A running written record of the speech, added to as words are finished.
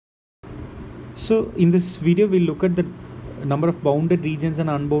So in this video we'll look at the number of bounded regions and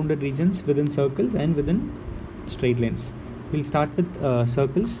unbounded regions within circles and within straight lines. We'll start with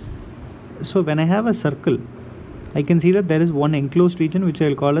circles. So when I have a circle, I can see that there is one enclosed region which I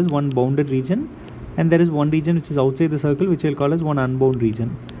will call as one bounded region, and there is one region which is outside the circle which I will call as one unbound region.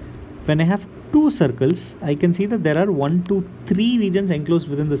 When I have two circles, I can see that there are 1, 2, 3 regions enclosed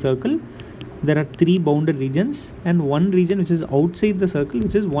within the circle. There are 3 bounded regions and one region which is outside the circle,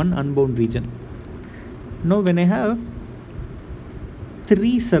 which is one unbound region. Now when I have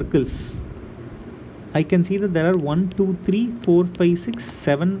 3 circles, I can see that there are 1, 2, 3, 4, 5, 6,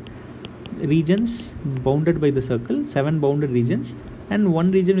 7 regions bounded by the circle, 7 bounded regions, and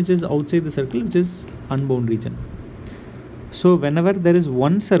one region which is outside the circle, which is unbound region. So whenever there is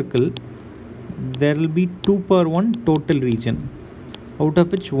one circle, there will be 2 per 1 total region, out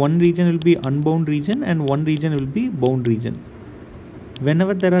of which one region will be unbound region and one region will be bound region.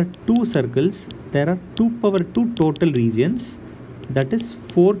 Whenever there are 2 circles, there are 2 power 2 total regions, that is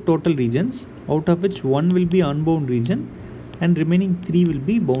 4 total regions, out of which one will be unbound region and remaining 3 will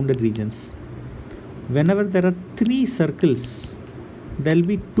be bounded regions. Whenever there are 3 circles, there will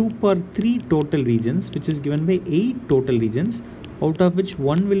be 2 per 3 total regions, which is given by 8 total regions, out of which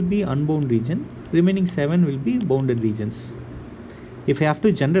one will be unbound region, remaining 7 will be bounded regions. If I have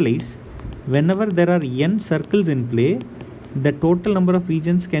to generalize, whenever there are n circles in play, the total number of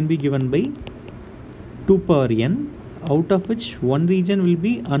regions can be given by 2 power n, out of which one region will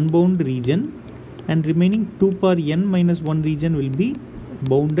be unbound region and remaining 2 power n minus 1 region will be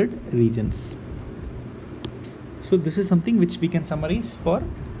bounded regions. So this is something which we can summarize for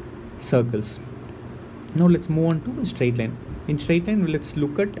circles. Now let's move on to straight line. In straight line, let's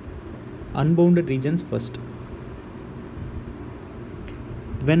look at unbounded regions first.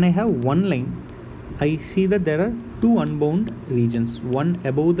 When I have one line, I see that there are 2 unbound regions, one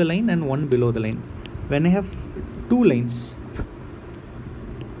above the line and one below the line. When I have 2 lines,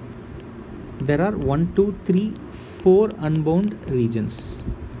 there are 1, 2, 3, 4 unbound regions.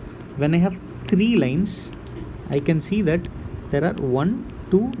 When I have 3 lines, I can see that there are 1,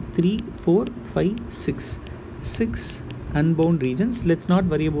 2, 3, 4, 5, 6 unbound regions. Let's not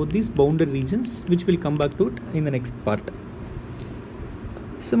worry about these bounded regions, which will come back to it in the next part.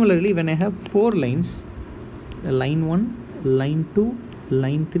 Similarly, when I have 4 lines, line 1, line 2,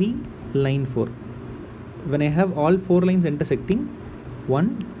 line 3, line 4. When I have all 4 lines intersecting,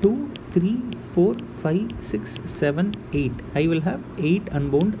 1, 2, 3, 4, 5, 6, 7, 8, I will have 8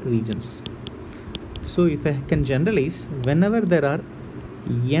 unbound regions. So if I can generalize, whenever there are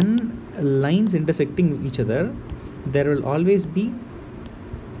n lines intersecting each other, there will always be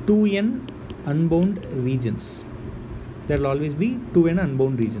 2n unbound regions. There will always be 2n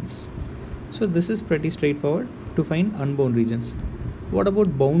unbound regions. So this is pretty straightforward to find unbound regions. What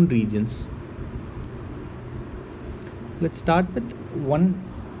about bound regions? Let's start with one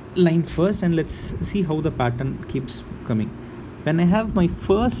line first and let's see how the pattern keeps coming. When I have my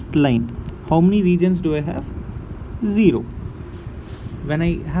first line, how many regions do I have? 0. When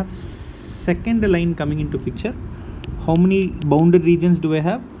I have second line coming into picture, how many bounded regions do I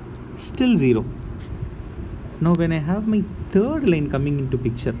have? Still 0. Now when I have my third line coming into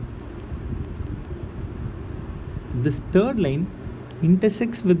picture, this third line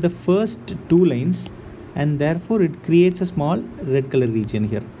intersects with the first 2 lines and therefore it creates a small red color region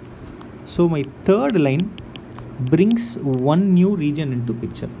here. So my third line brings one new region into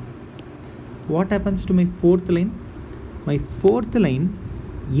picture. What happens to my fourth line? My fourth line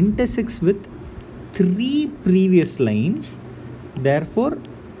intersects with 3 previous lines, therefore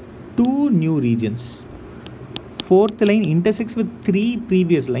 2 new regions. Fourth line intersects with 3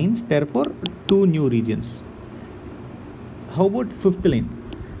 previous lines, therefore 2 new regions. How about fifth line?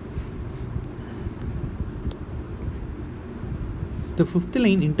 The fifth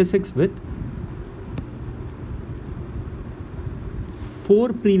line intersects with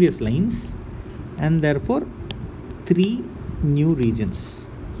 4 previous lines and therefore 3 new regions.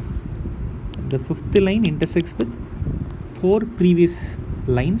 The fifth line intersects with 4 previous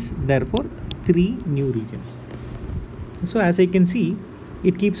lines, therefore 3 new regions. So as I can see,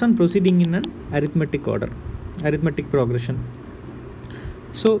 it keeps on proceeding in an arithmetic order, arithmetic progression.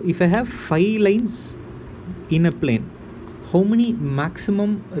 So if I have 5 lines in a plane, how many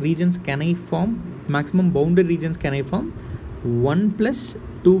maximum regions can I form? Maximum bounded regions can I form? 1 plus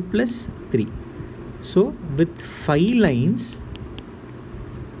 2 plus 3. So with 5 lines,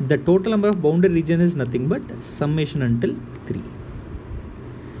 the total number of bounded region is nothing but summation until 3.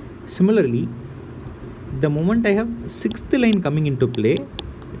 Similarly, the moment I have 6th line coming into play,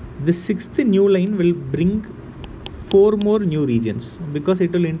 the 6th new line will bring 4 more new regions because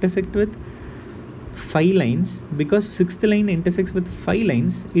it will intersect with 5 lines, because 6th line intersects with 5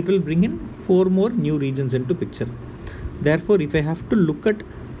 lines, it will bring in 4 more new regions into picture. Therefore, if I have to look at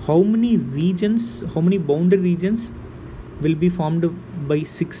how many regions, how many bounded regions will be formed by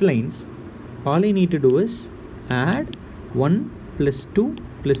 6 lines, all I need to do is add 1 plus 2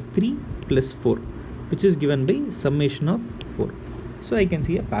 plus 3 plus 4, which is given by summation of 4. So I can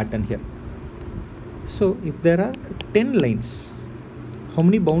see a pattern here. So if there are 10 lines, how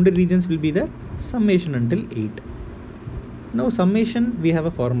many bounded regions will be there? Summation until 8. Now summation, we have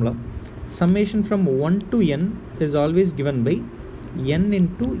a formula. Summation from 1 to n is always given by n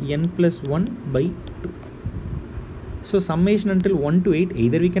into n plus 1 by 2. So summation until 1 to 8,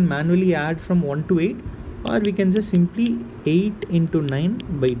 either we can manually add from 1 to 8, or we can just simply 8 into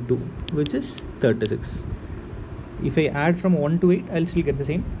 9 by 2, which is 36. If I add from 1 to 8, I'll still get the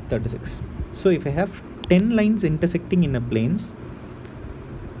same 36. So if I have 10 lines intersecting in a planes,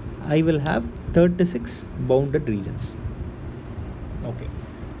 I will have 36 bounded regions. Okay.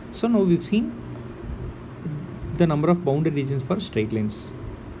 So now we've seen the number of bounded regions for straight lines.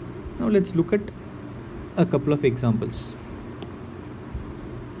 Now let's look at a couple of examples.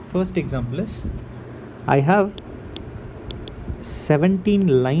 First example is, I have 17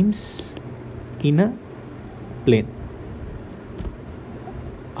 lines in a plane.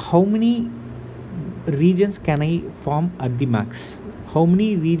 How many regions can I form at the max? How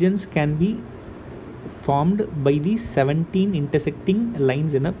many regions can be formed by these 17 intersecting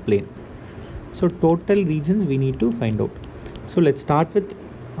lines in a plane? So total regions we need to find out. So let's start with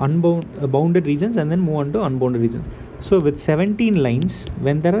bounded regions and then move on to unbounded regions. So with 17 lines,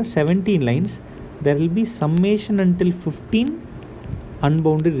 when there are 17 lines, there will be summation until 15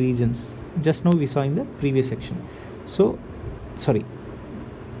 unbounded regions. Just now we saw in the previous section. So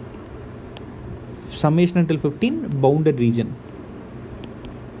summation until 15 bounded region.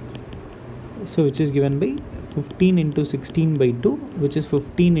 So which is given by 15 into 16 by 2, which is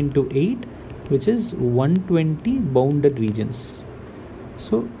 15 into 8, which is 120 bounded regions.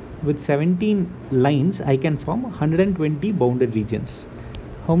 So with 17 lines, I can form 120 bounded regions.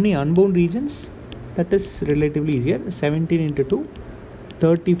 How many unbound regions? That is relatively easier. 17 into 2,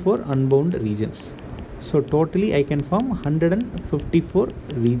 34 unbound regions. So totally I can form 154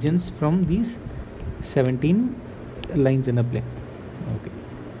 regions from these 17 lines in a plane. Okay.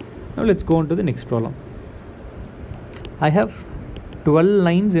 Now let's go on to the next problem. I have 12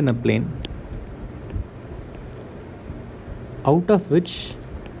 lines in a plane, out of which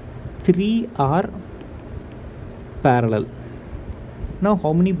 3 are parallel. Now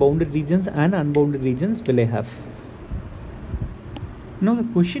how many bounded regions and unbounded regions will I have? Now the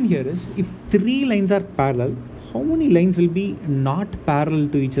question here is, if 3 lines are parallel, how many lines will be not parallel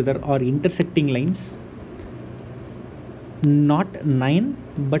to each other or intersecting lines? Not 9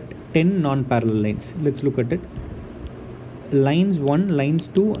 but 10 non-parallel lines. Let's look at it. Lines 1, lines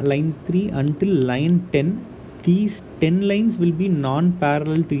 2, lines 3 until line 10. These 10 lines will be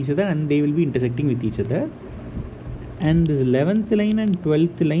non-parallel to each other and they will be intersecting with each other. And this 11th line and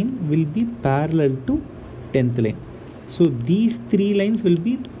 12th line will be parallel to 10th line. So these 3 lines will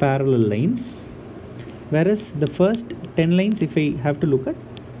be parallel lines. Whereas the first 10 lines, if I have to look at,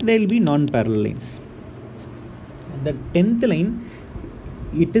 they will be non-parallel lines. The 10th line,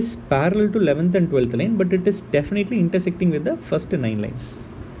 it is parallel to 11th and 12th line, but it is definitely intersecting with the first 9 lines.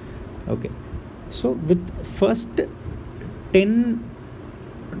 Okay. So with first 10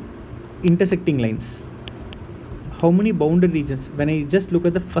 intersecting lines, how many bounded regions? When I just look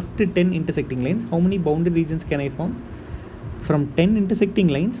at the first 10 intersecting lines, how many bounded regions can I form? From 10 intersecting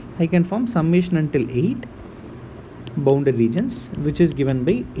lines, I can form summation until 8 bounded regions, which is given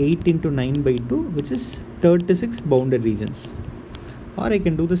by 8 into 9 by 2, which is 36 bounded regions. Or I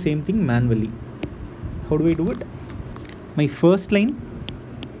can do the same thing manually. How do I do it? My first line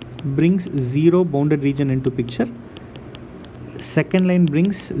brings 0 bounded region into picture. Second line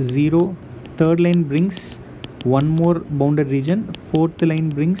brings 0. Third line brings 1 more bounded region. Fourth line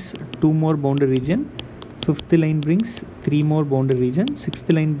brings 2 more bounded region. Fifth line brings 3 more bounded region. Sixth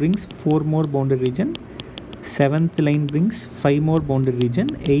line brings 4 more bounded region. Seventh line brings 5 more bounded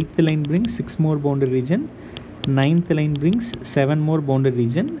region. Eighth line brings 6 more bounded region. Ninth line brings 7 more bounded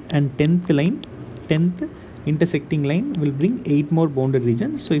region. And 10th intersecting line will bring 8 more bounded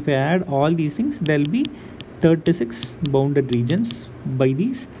regions. So if I add all these things, there will be 36 bounded regions by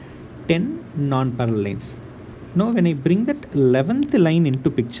these 10 non-parallel lines. Now when I bring that 11th line into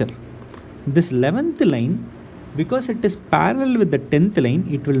picture, this 11th line, because it is parallel with the 10th line,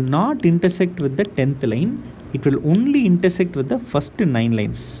 it will not intersect with the 10th line. It will only intersect with the first 9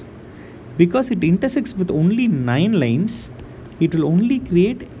 lines. Because it intersects with only 9 lines, it will only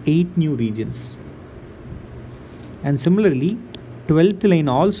create 8 new regions. And similarly 12th line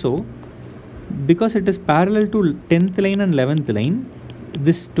also, because it is parallel to 10th line and 11th line,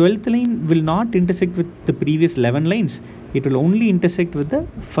 this 12th line will not intersect with the previous 11 lines. It will only intersect with the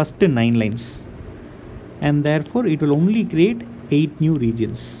first 9 lines, and therefore it will only create 8 new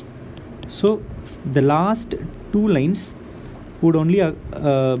regions. So the last 2 lines would only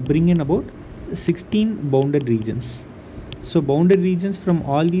bring in about 16 bounded regions. So bounded regions from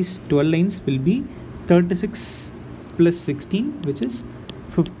all these 12 lines will be 36 plus 16, which is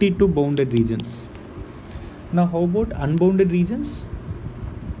 52 bounded regions. Now how about unbounded regions?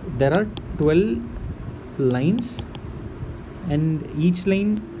 There are 12 lines, and each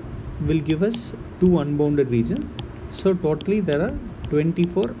line will give us 2 unbounded regions. So totally there are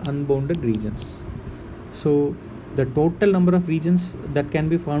 24 unbounded regions. So the total number of regions that can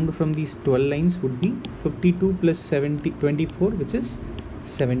be found from these 12 lines would be 52 plus 24, which is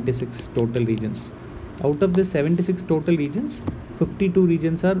 76 total regions. Out of the 76 total regions, 52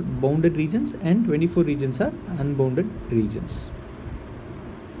 regions are bounded regions and 24 regions are unbounded regions.